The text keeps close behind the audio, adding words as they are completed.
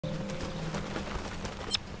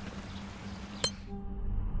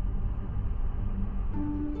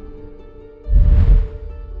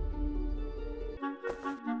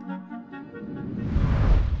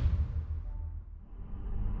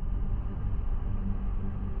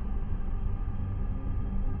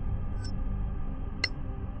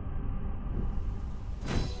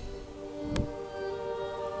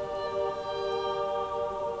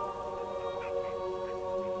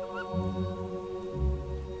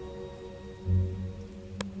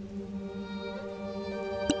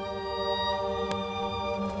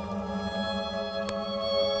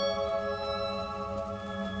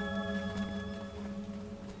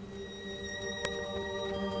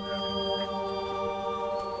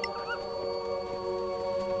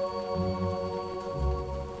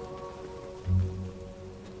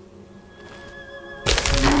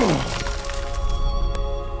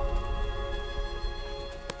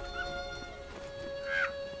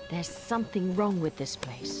There's something wrong with this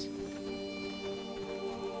place.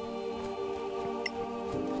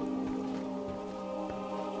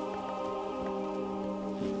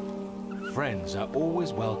 Friends are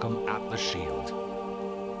always welcome at the Shield.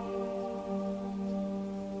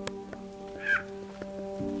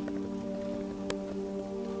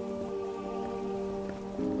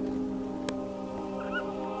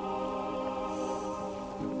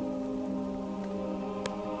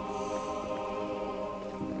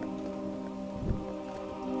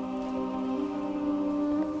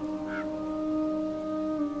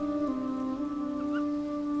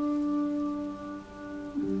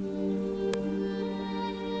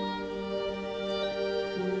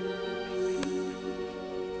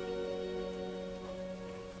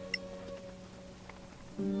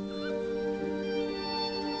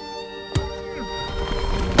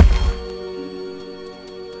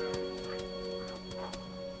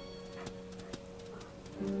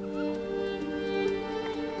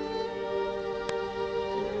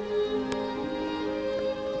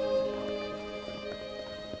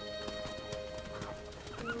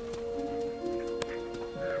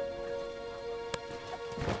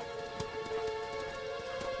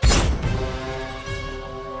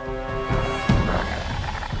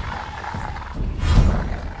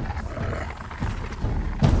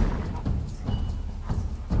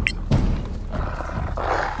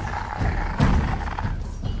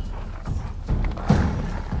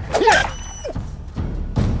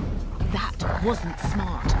 Wasn't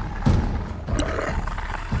smart.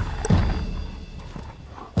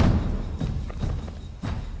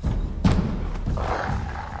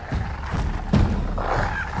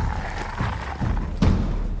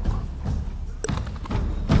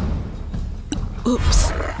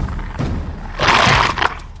 Oops.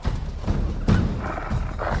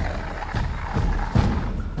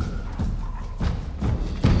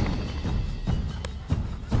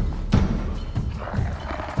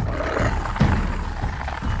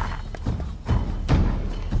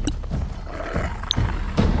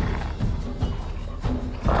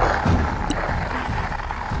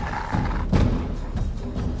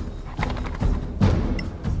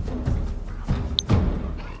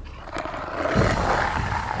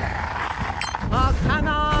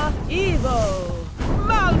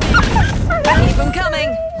 Keep them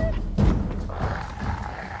coming!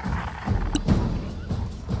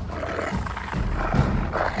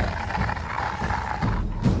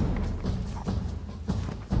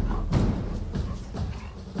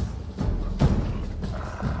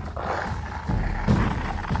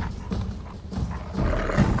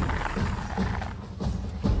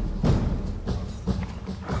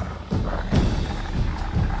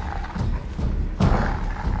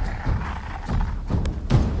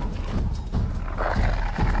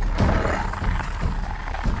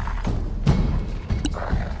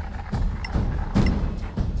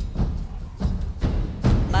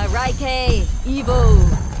 Raike, Evo,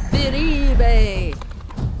 Biribe.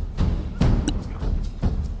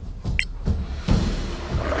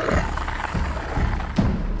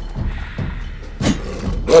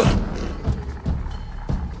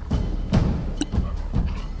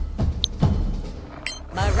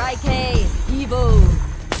 Raike, Evo,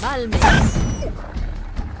 Malmes.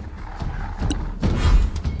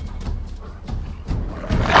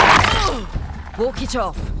 Walk it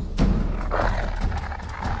off.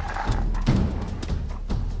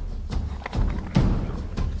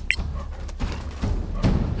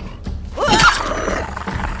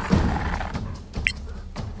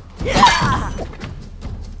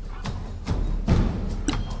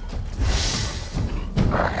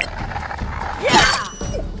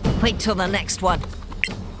 Wait till the next one.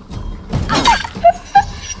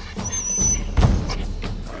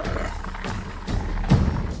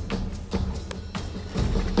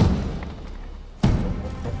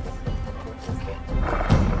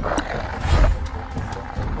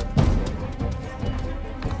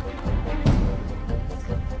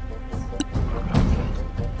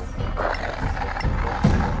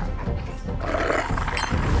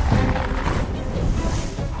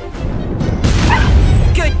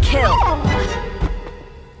 Kill.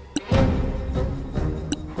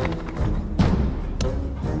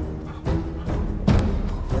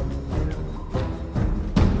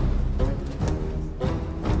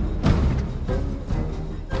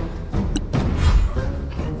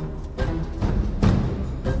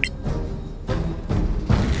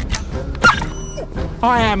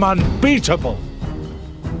 I am unbeatable.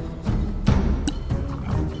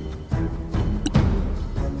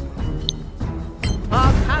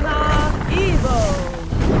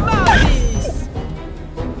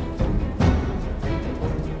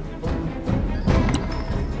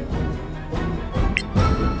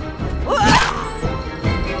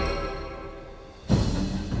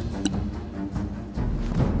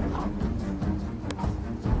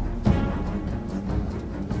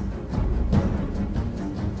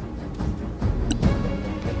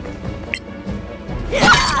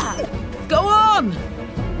 on!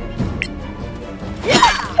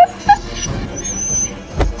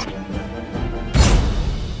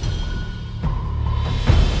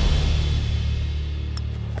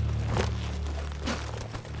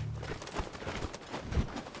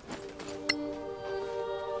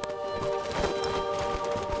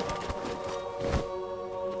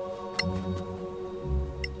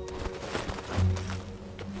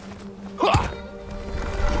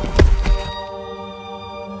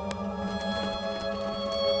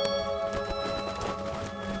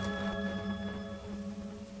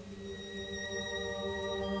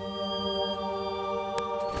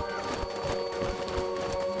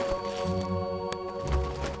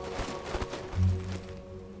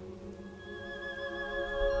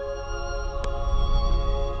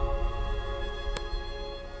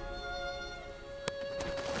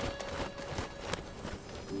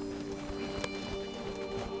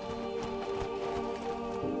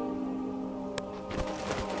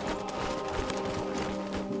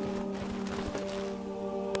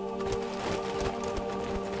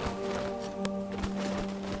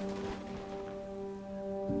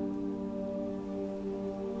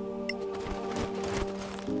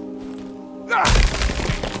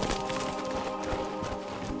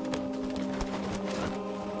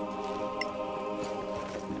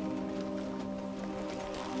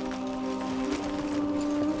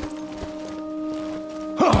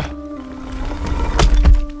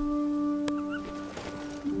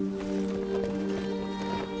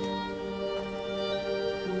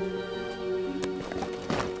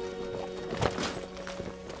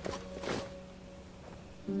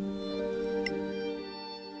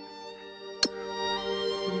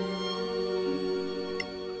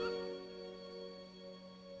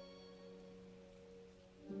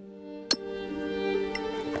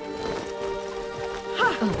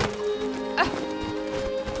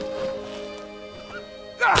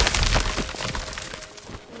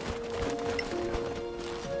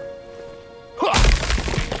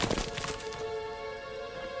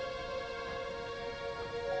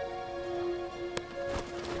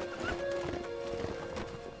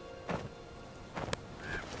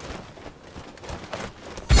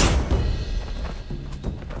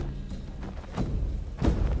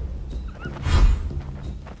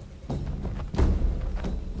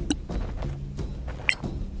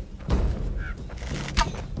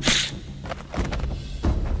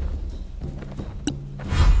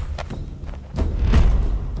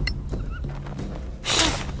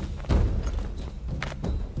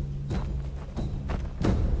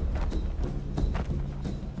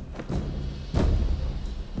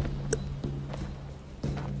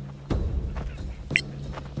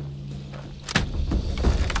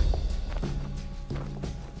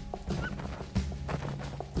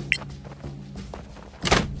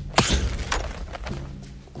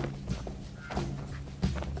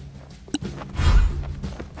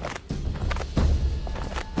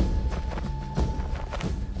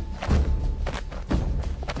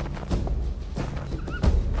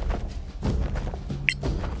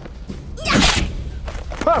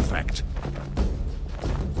 Perfect!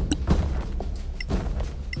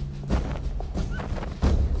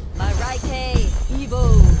 Marike,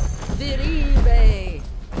 Evo, Viribe.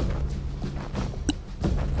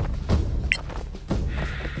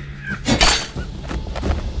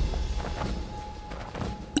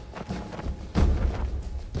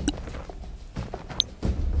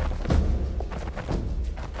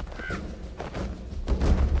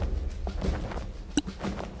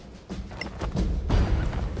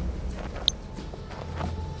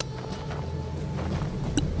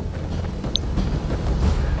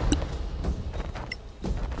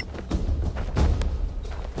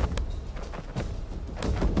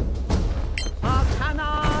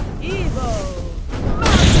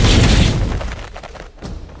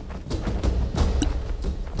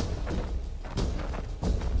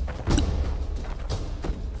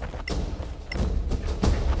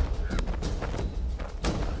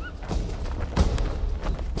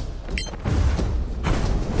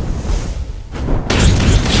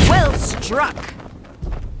 Struck.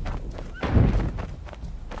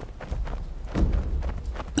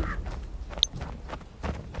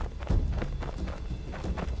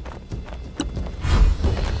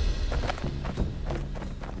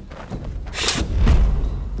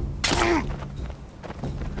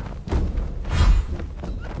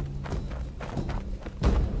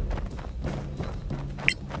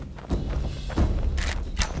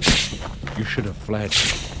 You should have fled.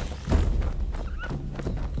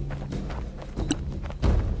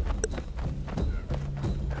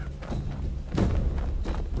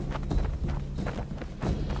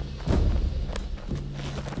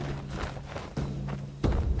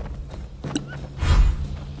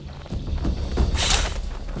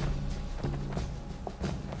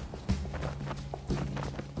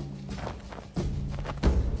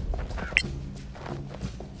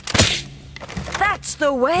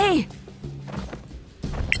 the way!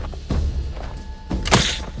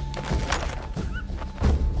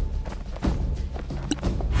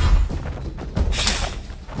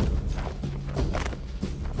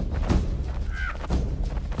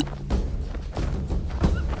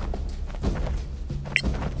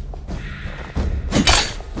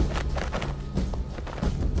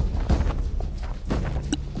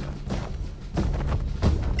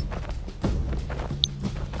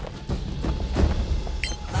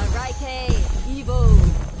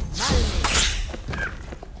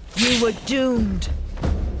 You were doomed.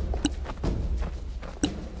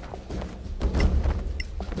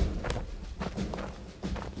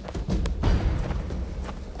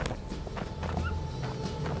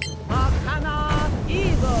 Arcana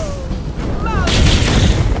Evo.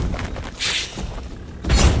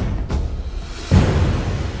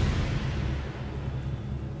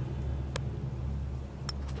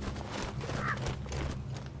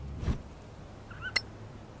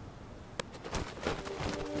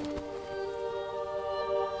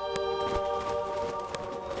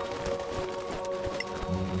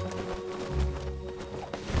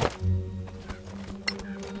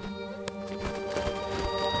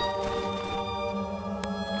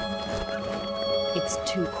 It's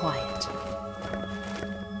too quiet.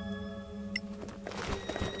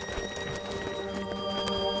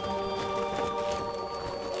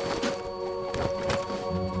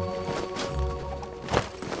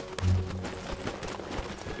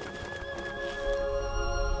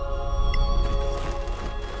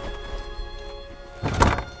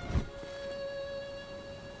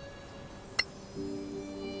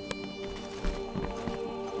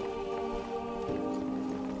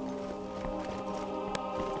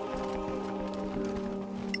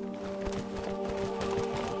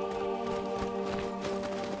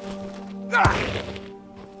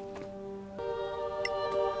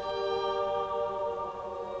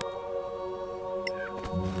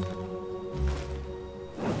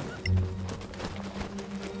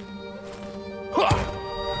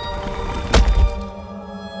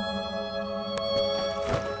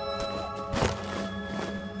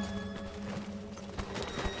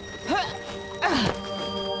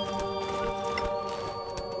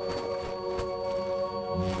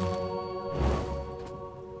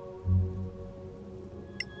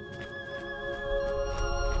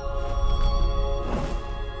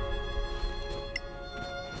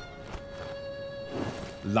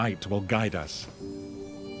 Light will guide us.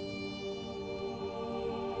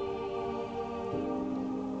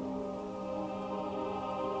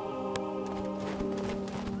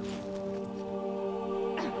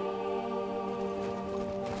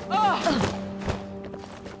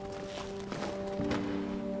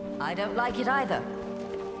 I don't like it either.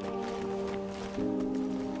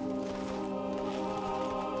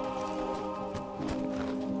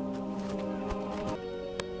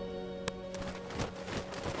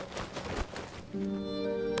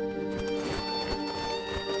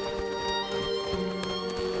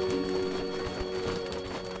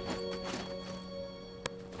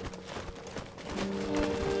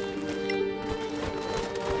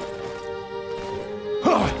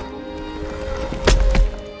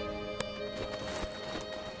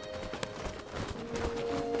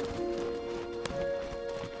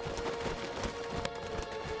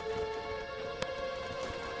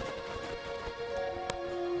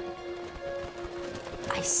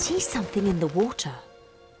 I see something in the water.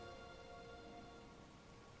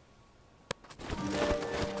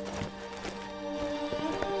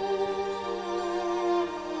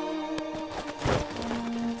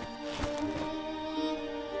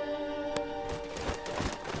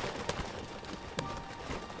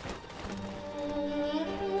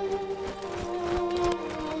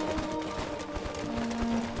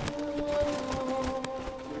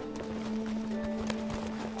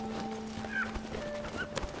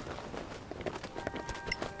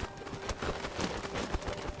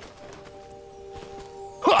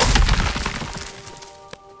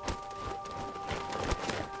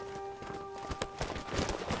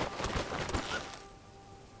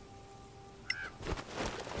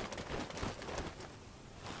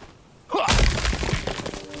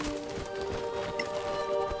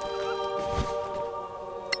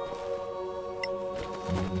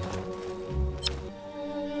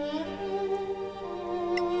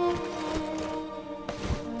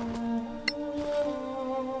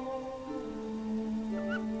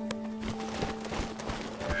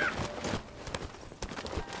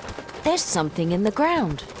 There's something in the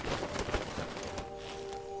ground.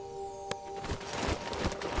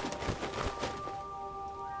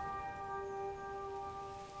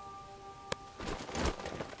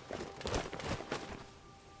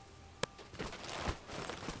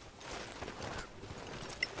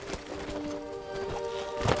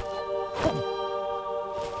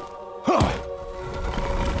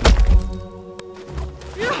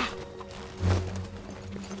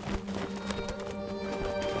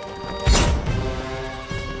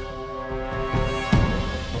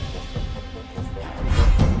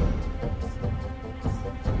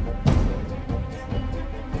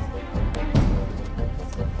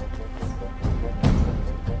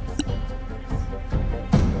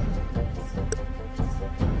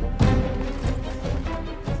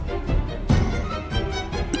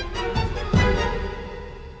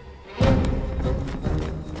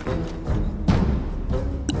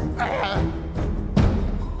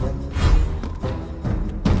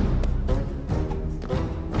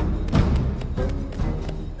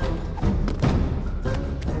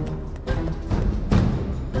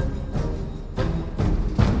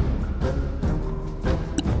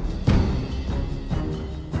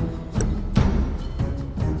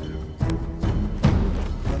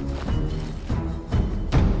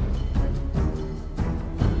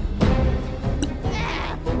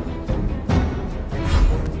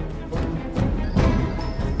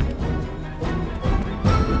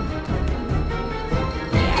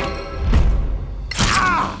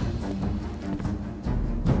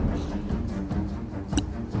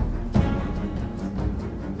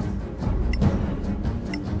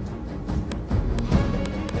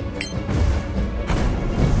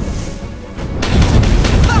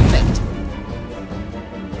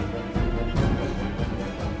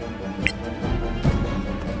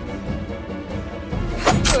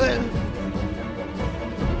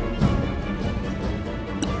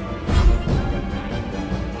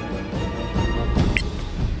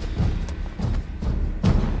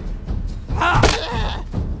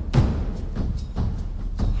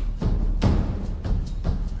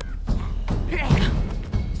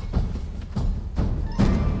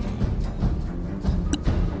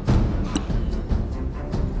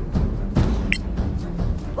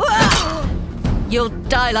 You'll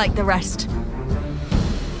die like the rest.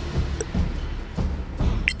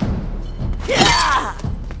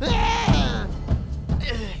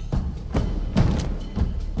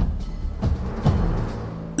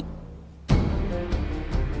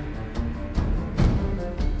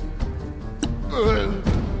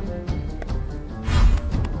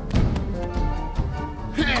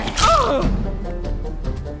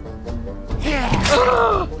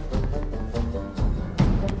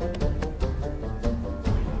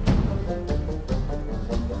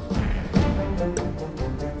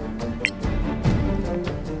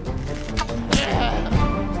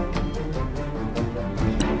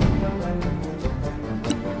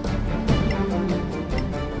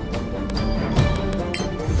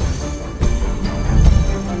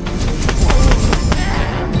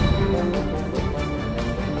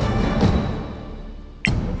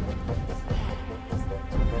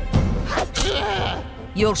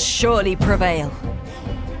 You'll surely prevail.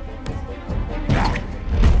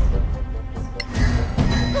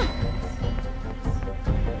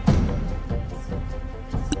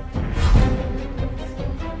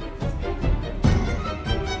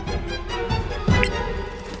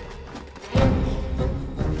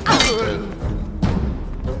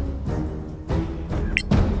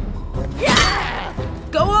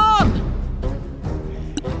 Go on!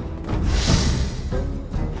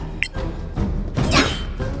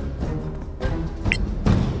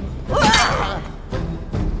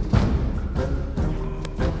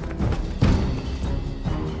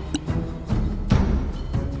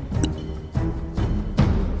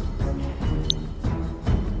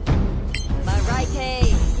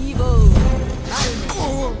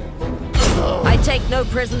 I take no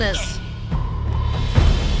prisoners.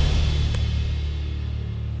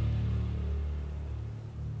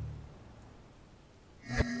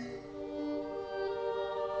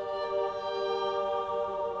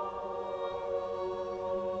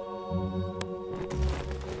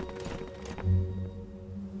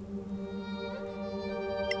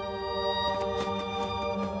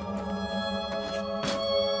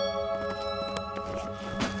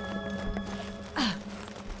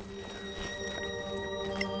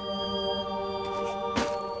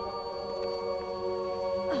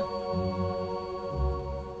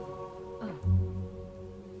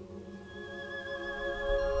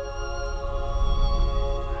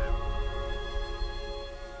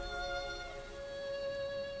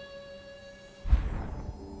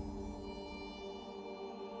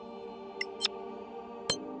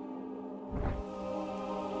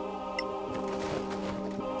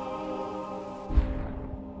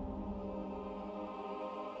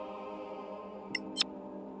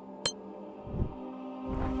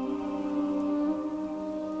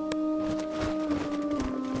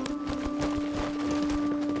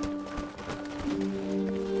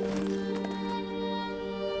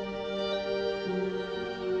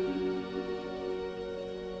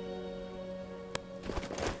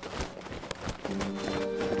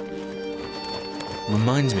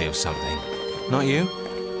 Reminds me of something. Not you?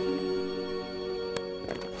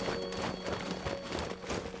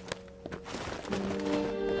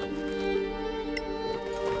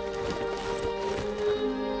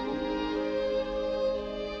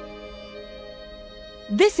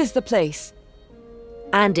 This is the place.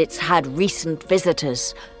 And it's had recent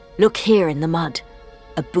visitors. Look here in the mud.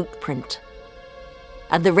 A boot print.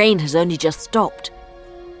 And the rain has only just stopped.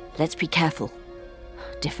 Let's be careful.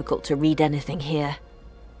 Difficult to read anything here.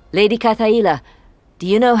 Lady Kathaila, do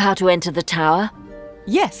you know how to enter the tower?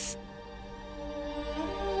 Yes.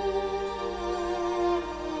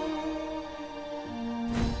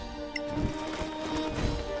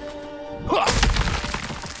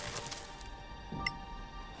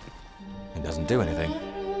 It doesn't do anything.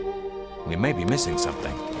 We may be missing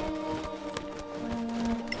something.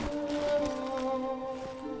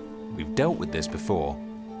 We've dealt with this before.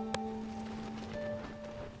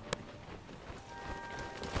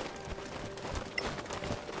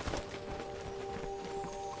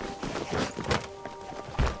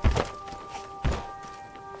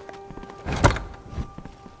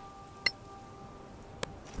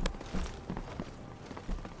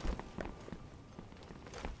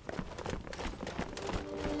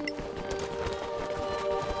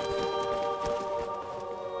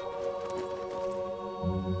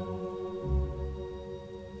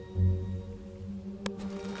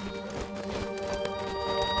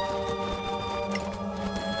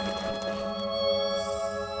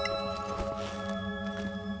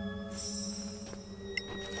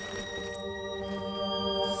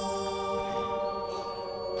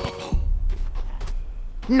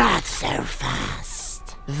 Not so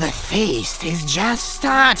fast. The feast is just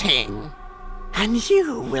starting, and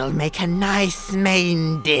you will make a nice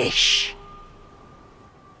main dish.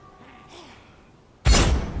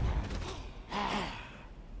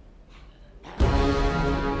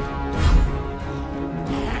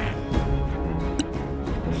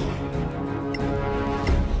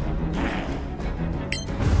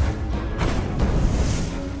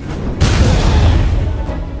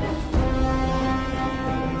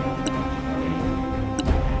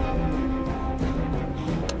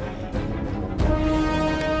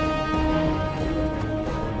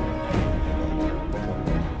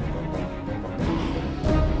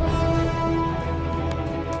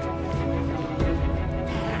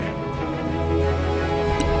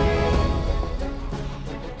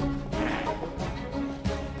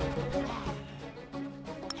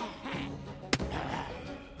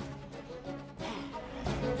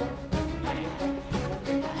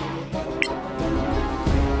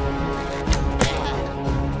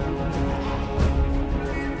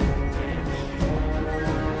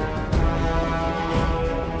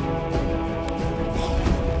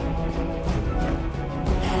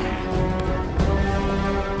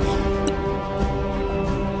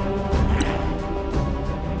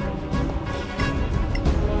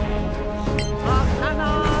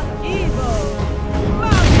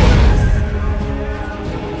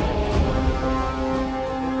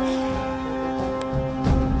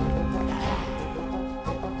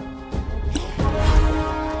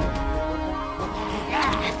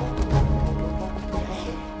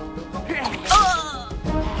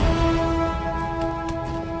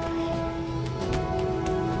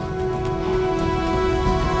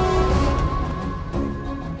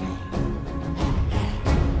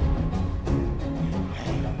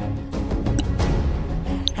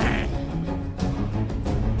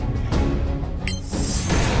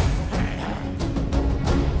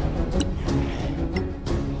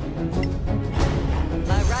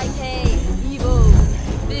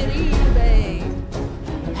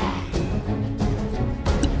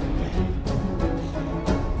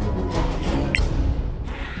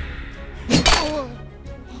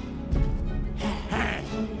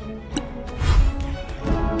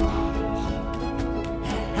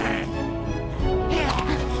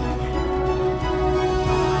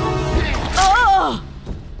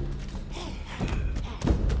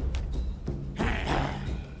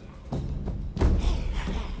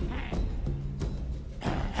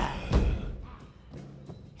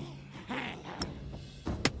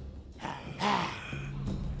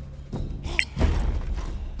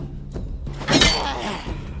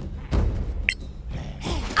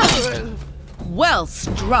 Well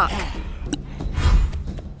struck!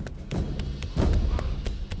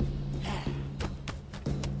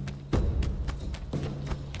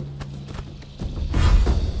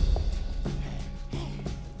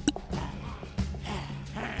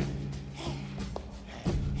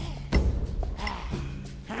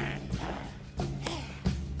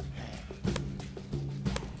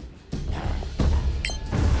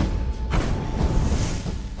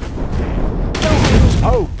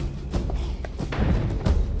 Oh!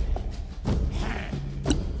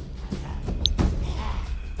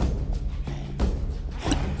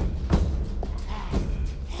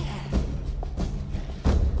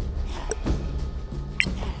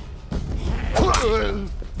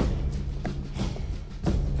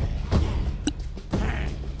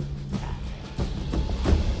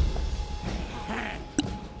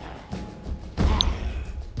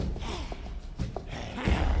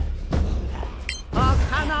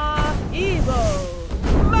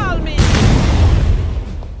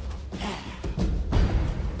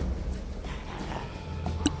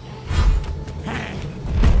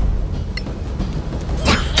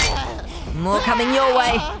 More coming your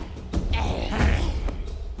way.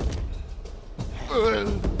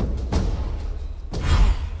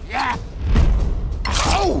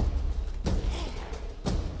 Oh!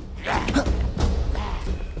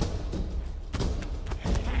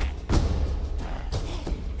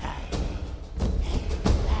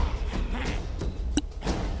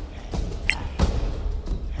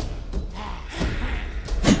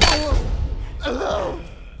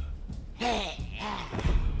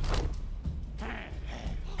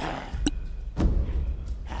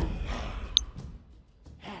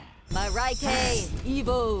 Marike,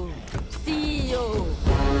 Evo, CEO.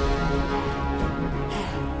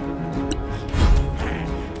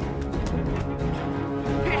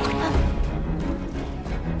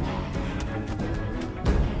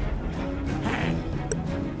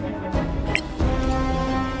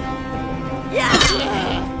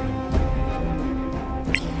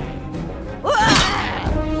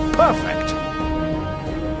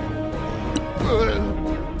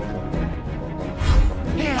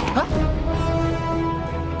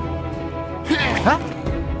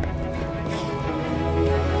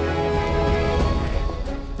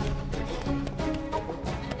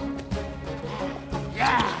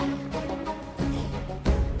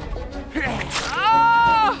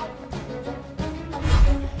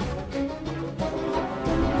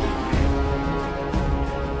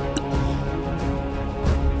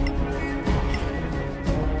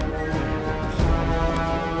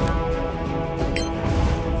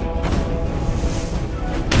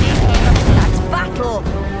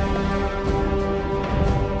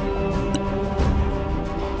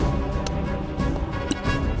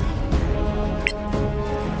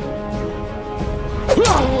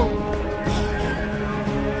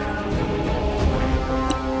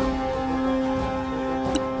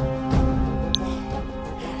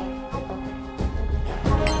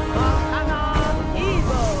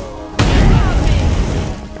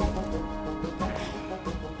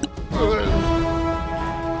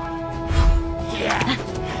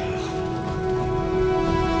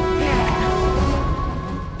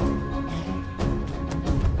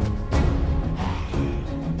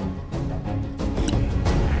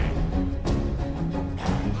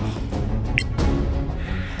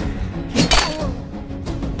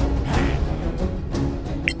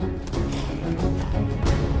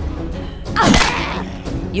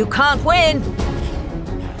 You can't win!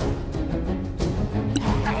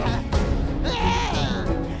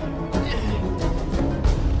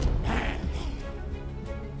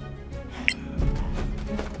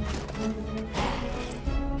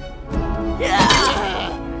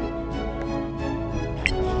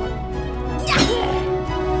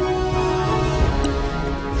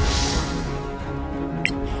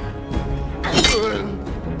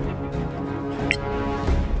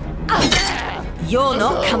 You're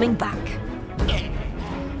not coming back.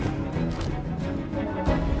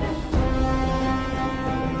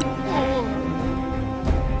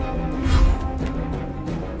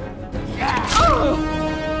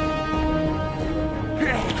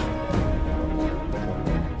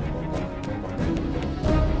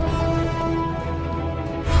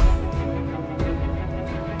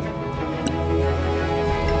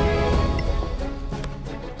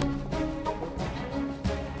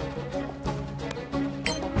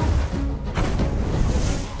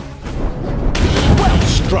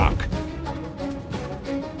 Struck.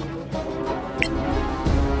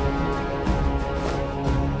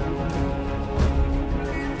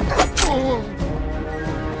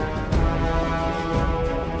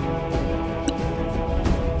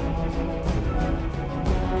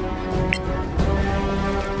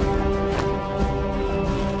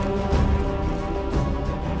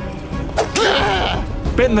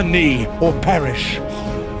 Bend the knee or perish.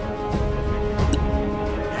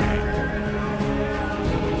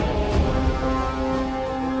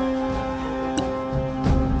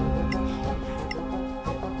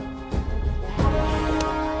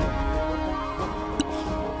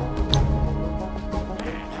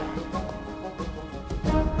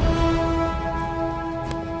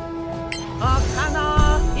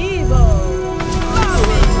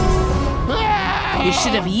 You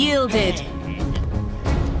should have yielded.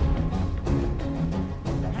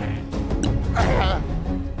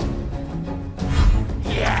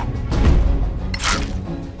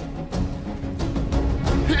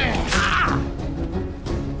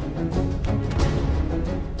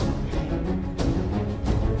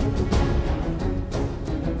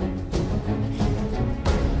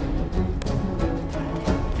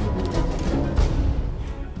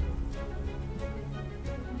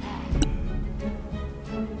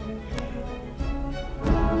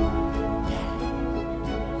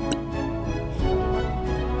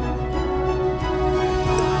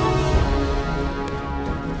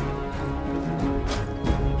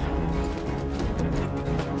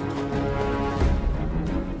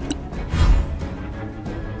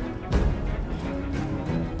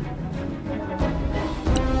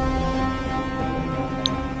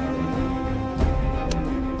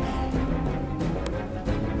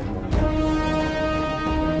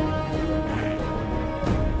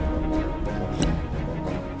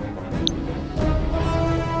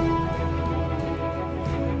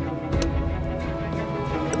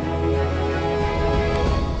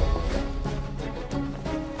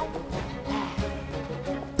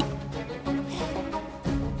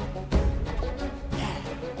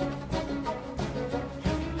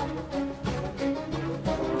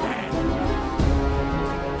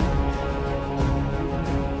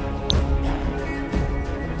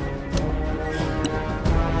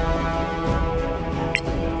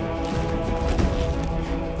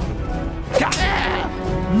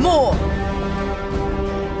 More!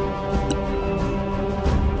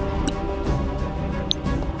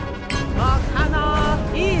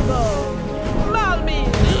 Arcana evil! Malmi!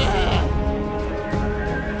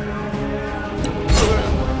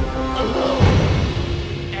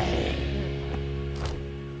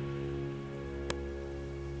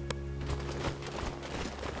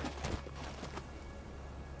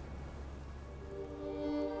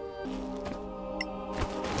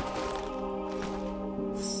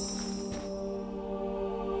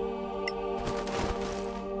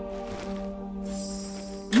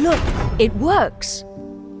 Look, it works.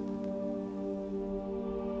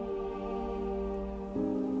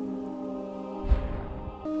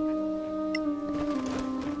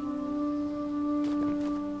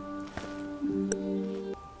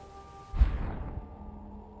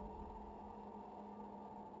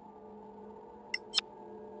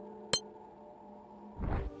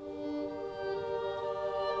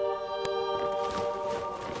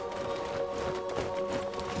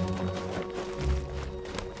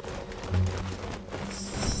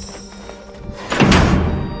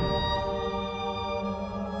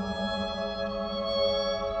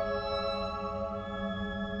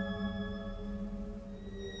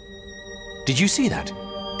 Did you see that?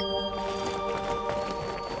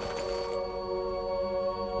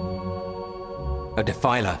 A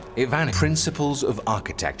defiler. It vanished. Principles of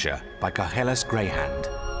Architecture by Carhellas Greyhand.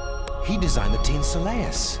 He designed the Teen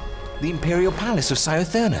Soleus, the Imperial Palace of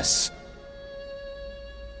Scythernes.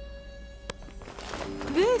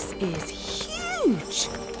 This is huge!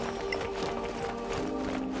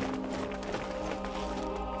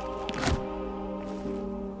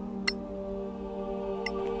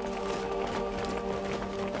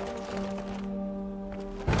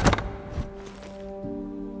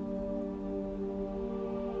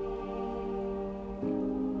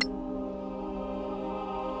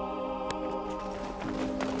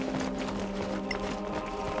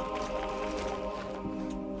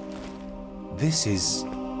 This is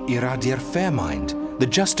Iradir Fairmind, the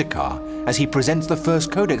Justicar, as he presents the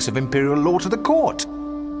first Codex of Imperial Law to the court.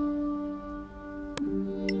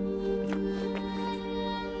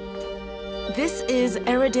 This is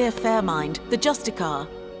Iradir Fairmind, the Justicar,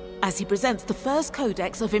 as he presents the first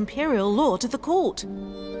Codex of Imperial Law to the court.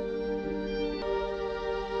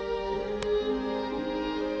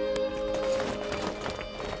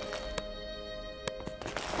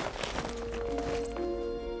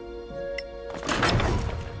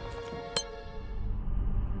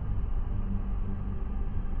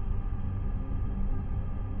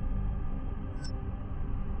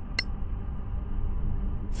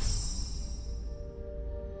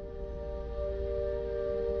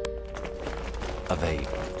 Are they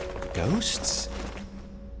ghosts?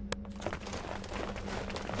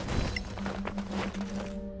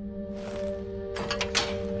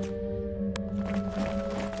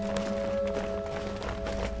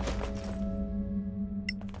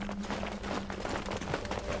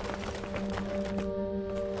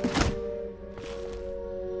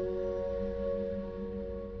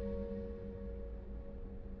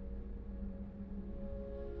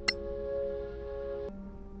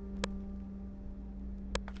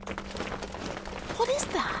 What is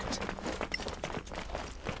that?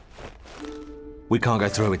 We can't go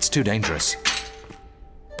through, it's too dangerous.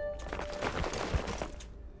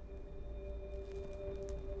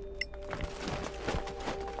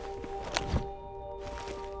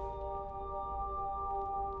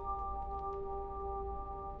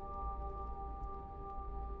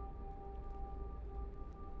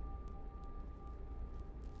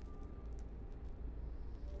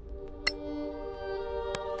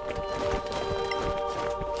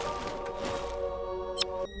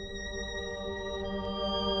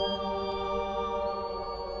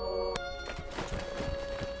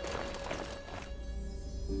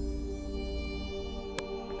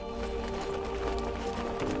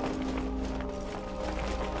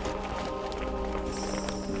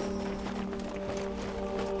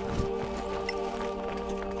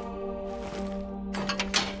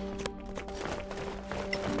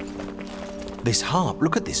 This harp,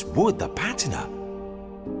 look at this wood, the patina.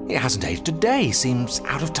 It hasn't aged a day, seems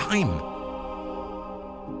out of time.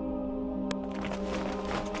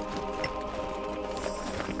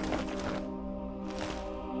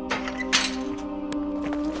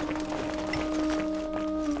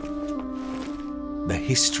 The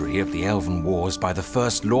history of the Elven Wars by the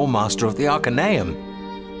first Lawmaster of the Arcaneum.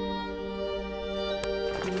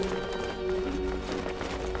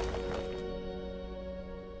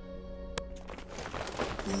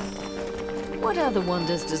 What other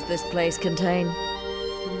wonders does this place contain?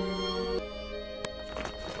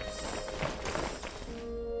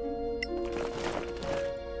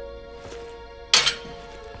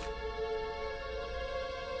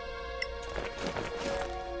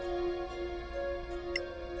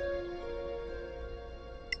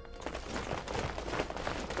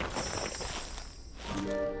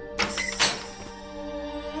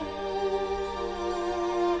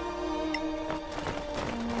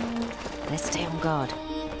 Let's stay on guard.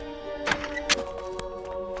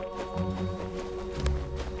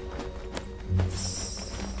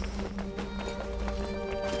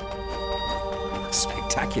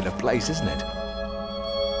 Spectacular place, isn't it?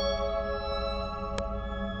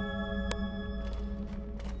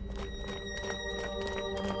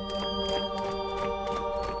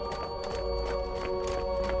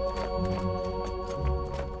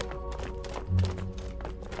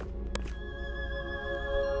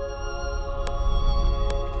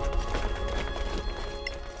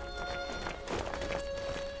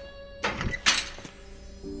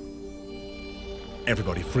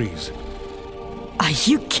 Everybody freeze. Are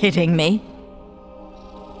you kidding me?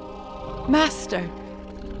 Master,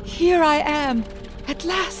 here I am, at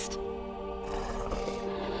last.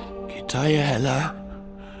 Kitayela,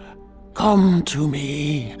 come to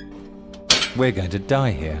me. We're going to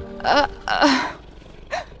die here.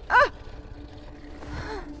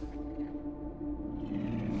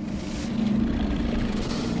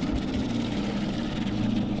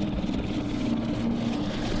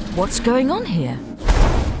 What's going on here?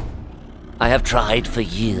 I have tried for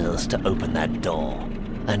years to open that door,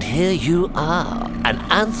 and here you are, an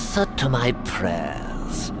answer to my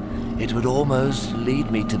prayers. It would almost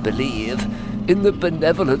lead me to believe in the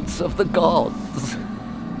benevolence of the gods,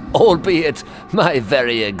 albeit my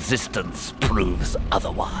very existence proves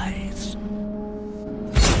otherwise.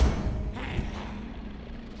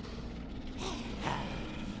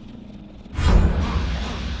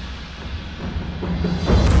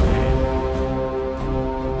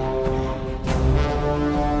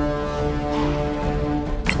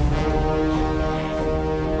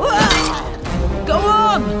 Go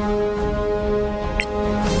on!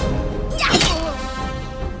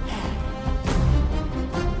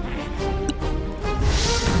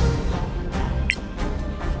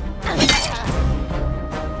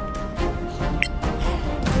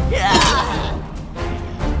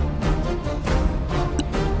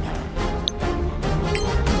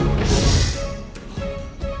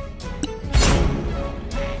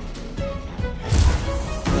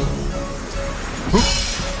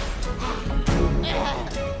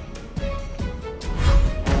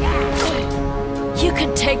 You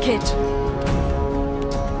can take it!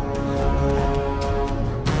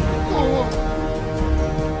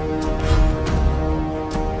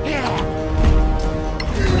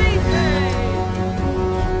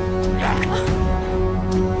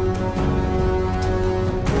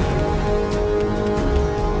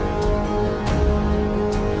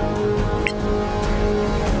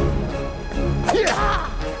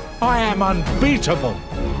 I am unbeatable!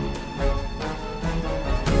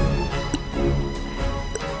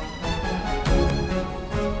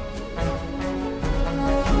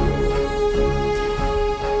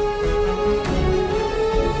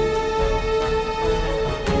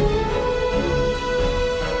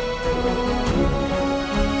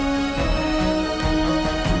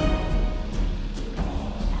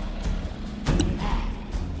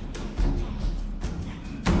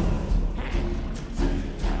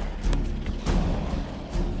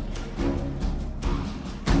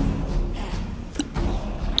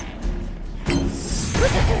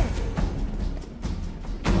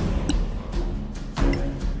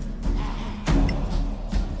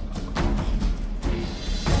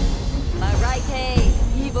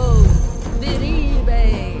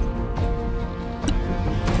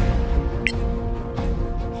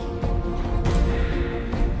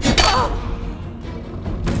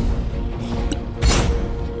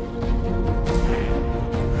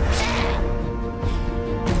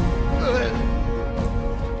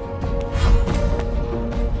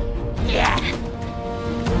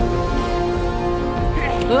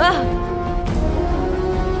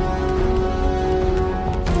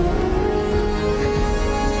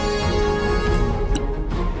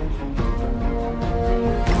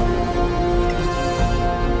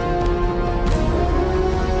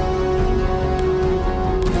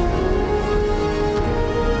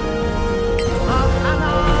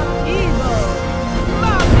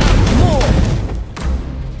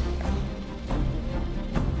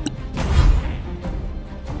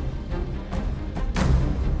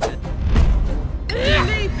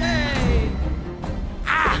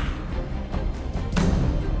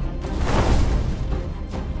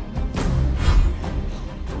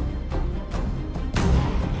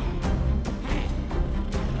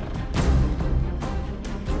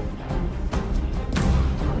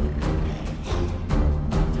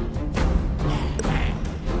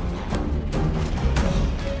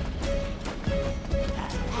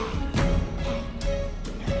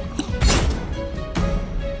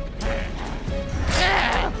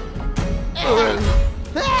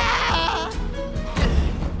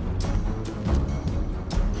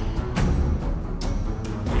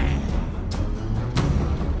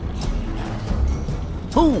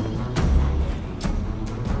 Who?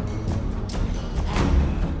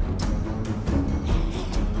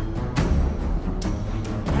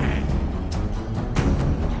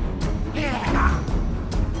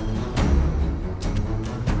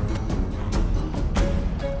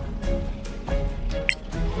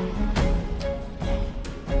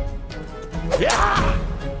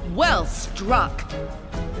 Well struck.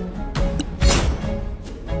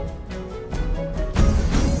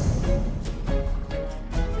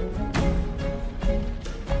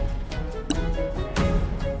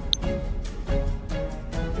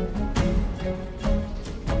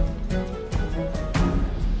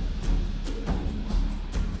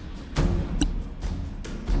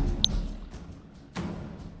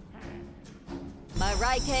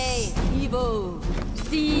 Maraike, Evo,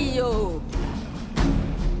 CEO.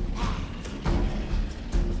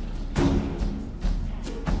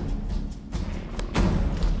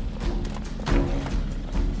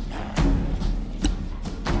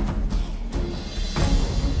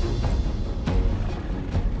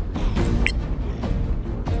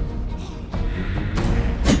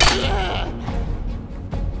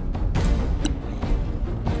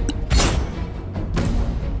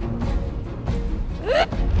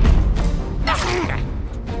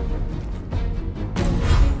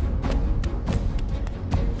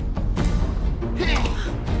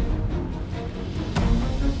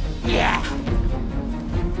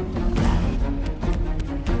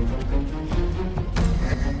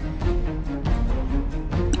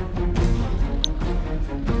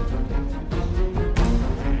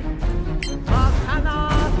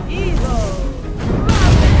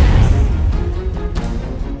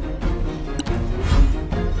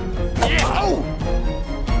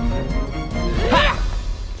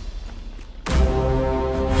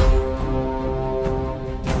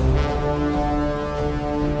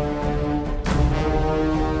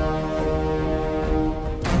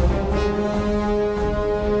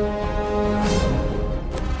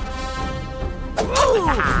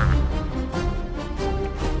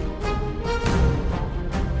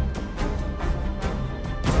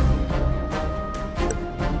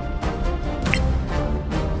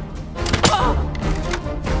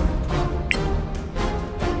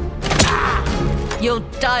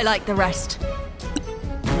 You'll die like the rest.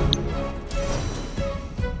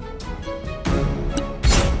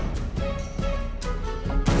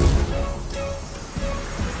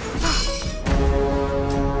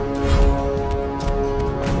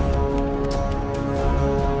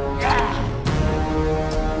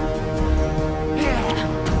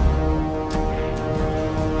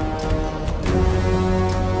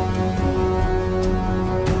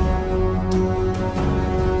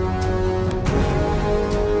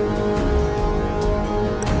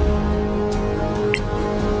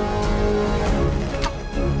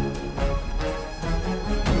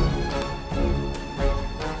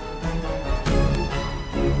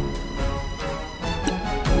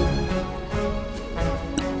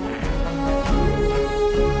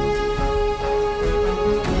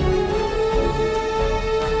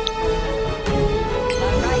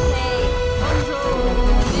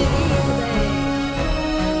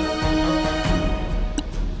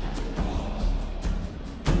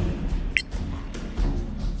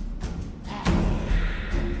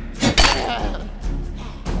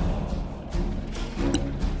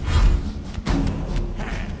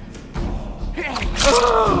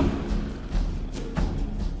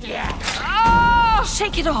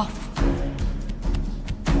 Shake it off!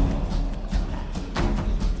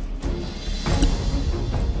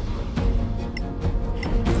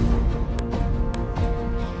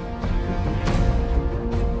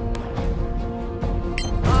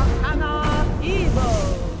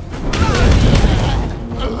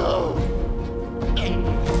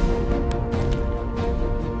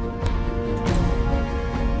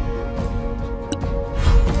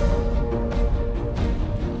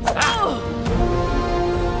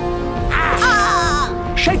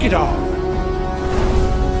 Shake it off!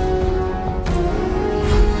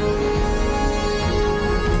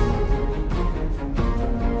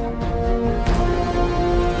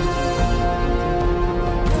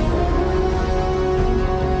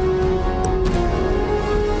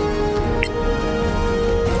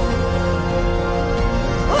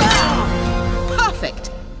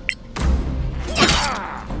 Perfect!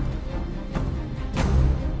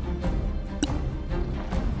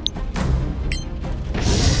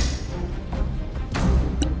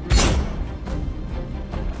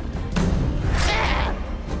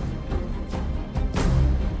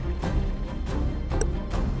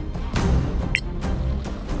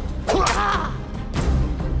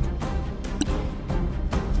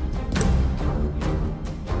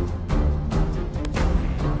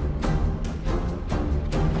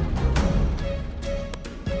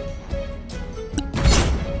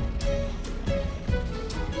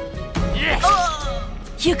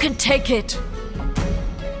 You can take it!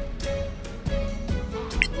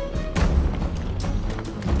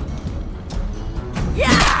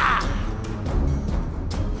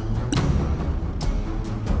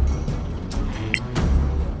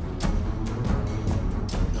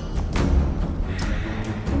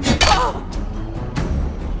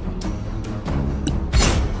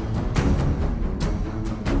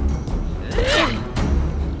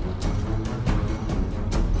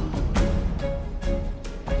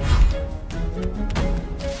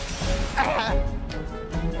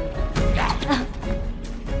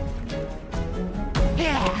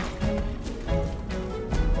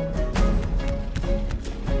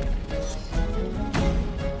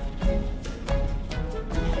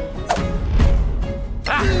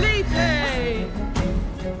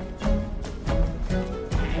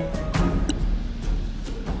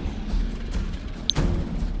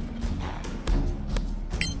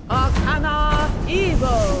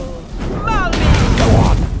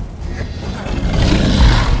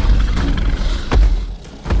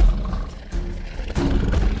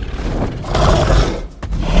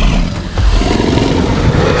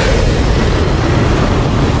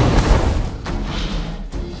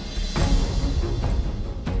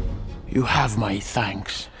 You have my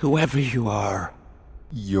thanks, whoever you are.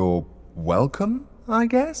 You're welcome, I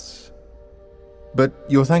guess? But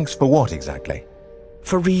your thanks for what exactly?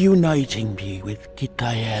 For reuniting me with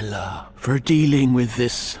Gitaela, for dealing with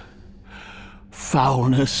this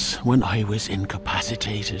foulness when I was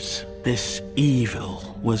incapacitated. This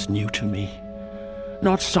evil was new to me,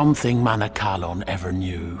 not something Manacalon ever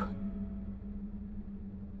knew.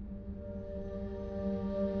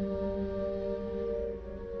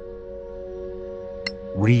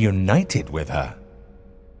 Reunited with her?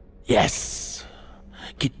 Yes,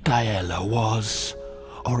 Gitaela was,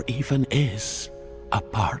 or even is, a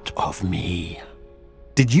part of me.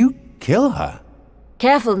 Did you kill her?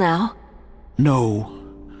 Careful now. No,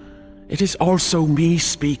 it is also me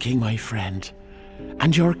speaking, my friend.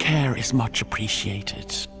 and your care is much appreciated.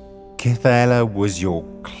 Kithaela was your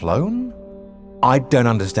clone? I don't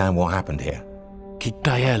understand what happened here.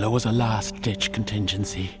 Kithaela was a last-ditch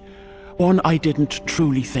contingency. One I didn't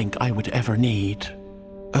truly think I would ever need.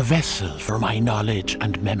 A vessel for my knowledge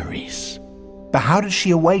and memories. But how did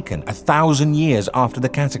she awaken 1,000 years after the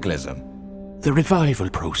cataclysm? The revival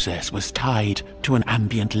process was tied to an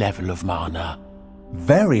ambient level of mana.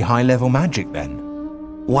 Very high-level magic, then.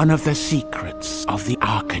 One of the secrets of the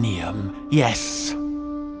Arcaneum, yes.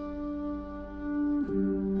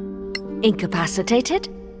 Incapacitated?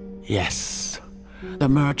 Yes. The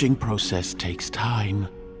merging process takes time.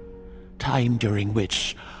 Time during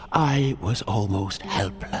which I was almost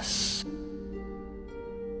helpless.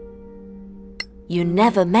 You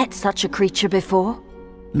never met such a creature before?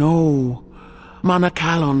 No.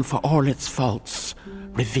 Manacalon, for all its faults,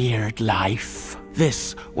 revered life.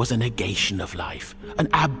 This was a negation of life, an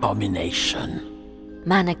abomination.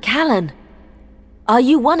 Manacalon? Are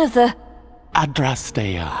you one of the...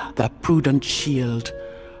 Adrastea, the prudent shield,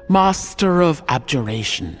 master of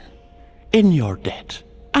abjuration, in your debt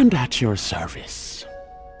and at your service.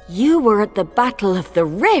 You were at the Battle of the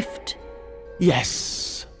Rift?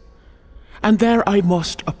 Yes. And there I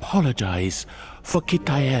must apologize for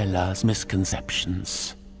Kithaela's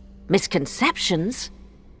misconceptions. Misconceptions?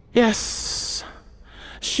 Yes.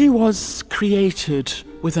 She was created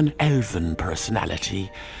with an elven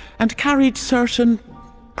personality and carried certain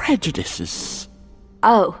prejudices.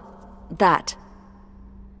 Oh, that.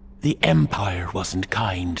 The Empire wasn't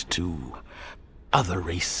kind to other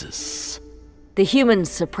races. The humans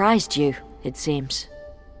surprised you, it seems.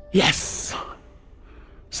 Yes.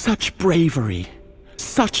 Such bravery,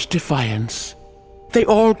 such defiance. They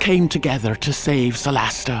all came together to save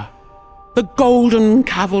Solasta. The Golden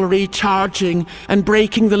Cavalry charging and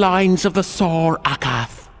breaking the lines of the Sor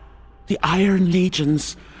Akath. The Iron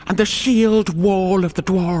Legions and the shield wall of the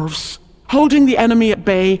dwarves. Holding the enemy at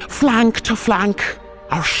bay, flank to flank.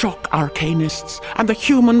 Our shock arcanists and the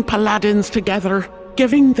human paladins together,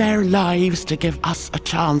 giving their lives to give us a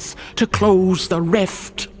chance to close the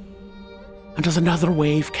rift. And as another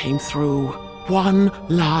wave came through, one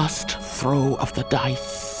last throw of the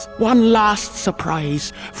dice, one last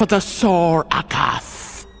surprise for the Sor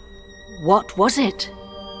Akath. What was it?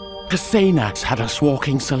 Cassanax had us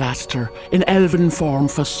walking Solasta in elven form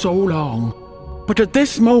for so long, but at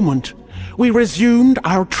this moment, we resumed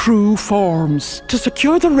our true forms to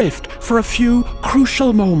secure the rift for a few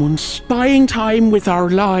crucial moments, buying time with our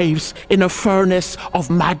lives in a furnace of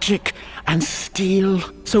magic and steel,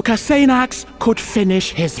 so Cassanax could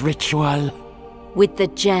finish his ritual. With the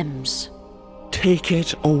gems. Take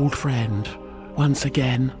it, old friend, once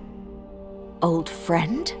again. Old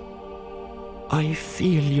friend? I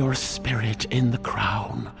feel your spirit in the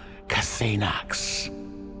crown, Cassanax.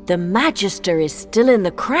 The Magister is still in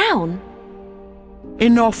the crown?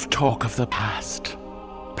 Enough talk of the past.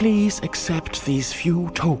 Please accept these few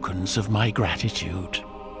tokens of my gratitude.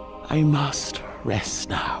 I must rest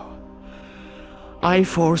now. I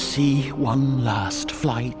foresee one last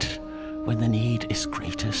flight when the need is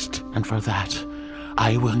greatest, and for that,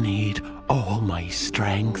 I will need all my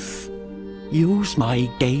strength. Use my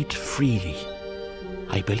gate freely.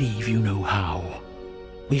 I believe you know how.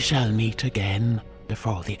 We shall meet again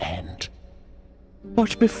before the end.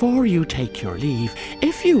 But before you take your leave,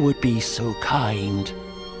 if you would be so kind,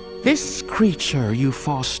 this creature you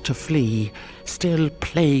forced to flee still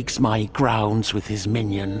plagues my grounds with his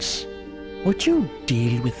minions. Would you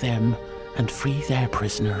deal with them and free their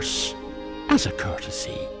prisoners, as a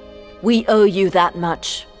courtesy? We owe you that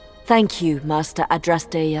much. Thank you, Master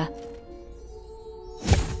Adrastea.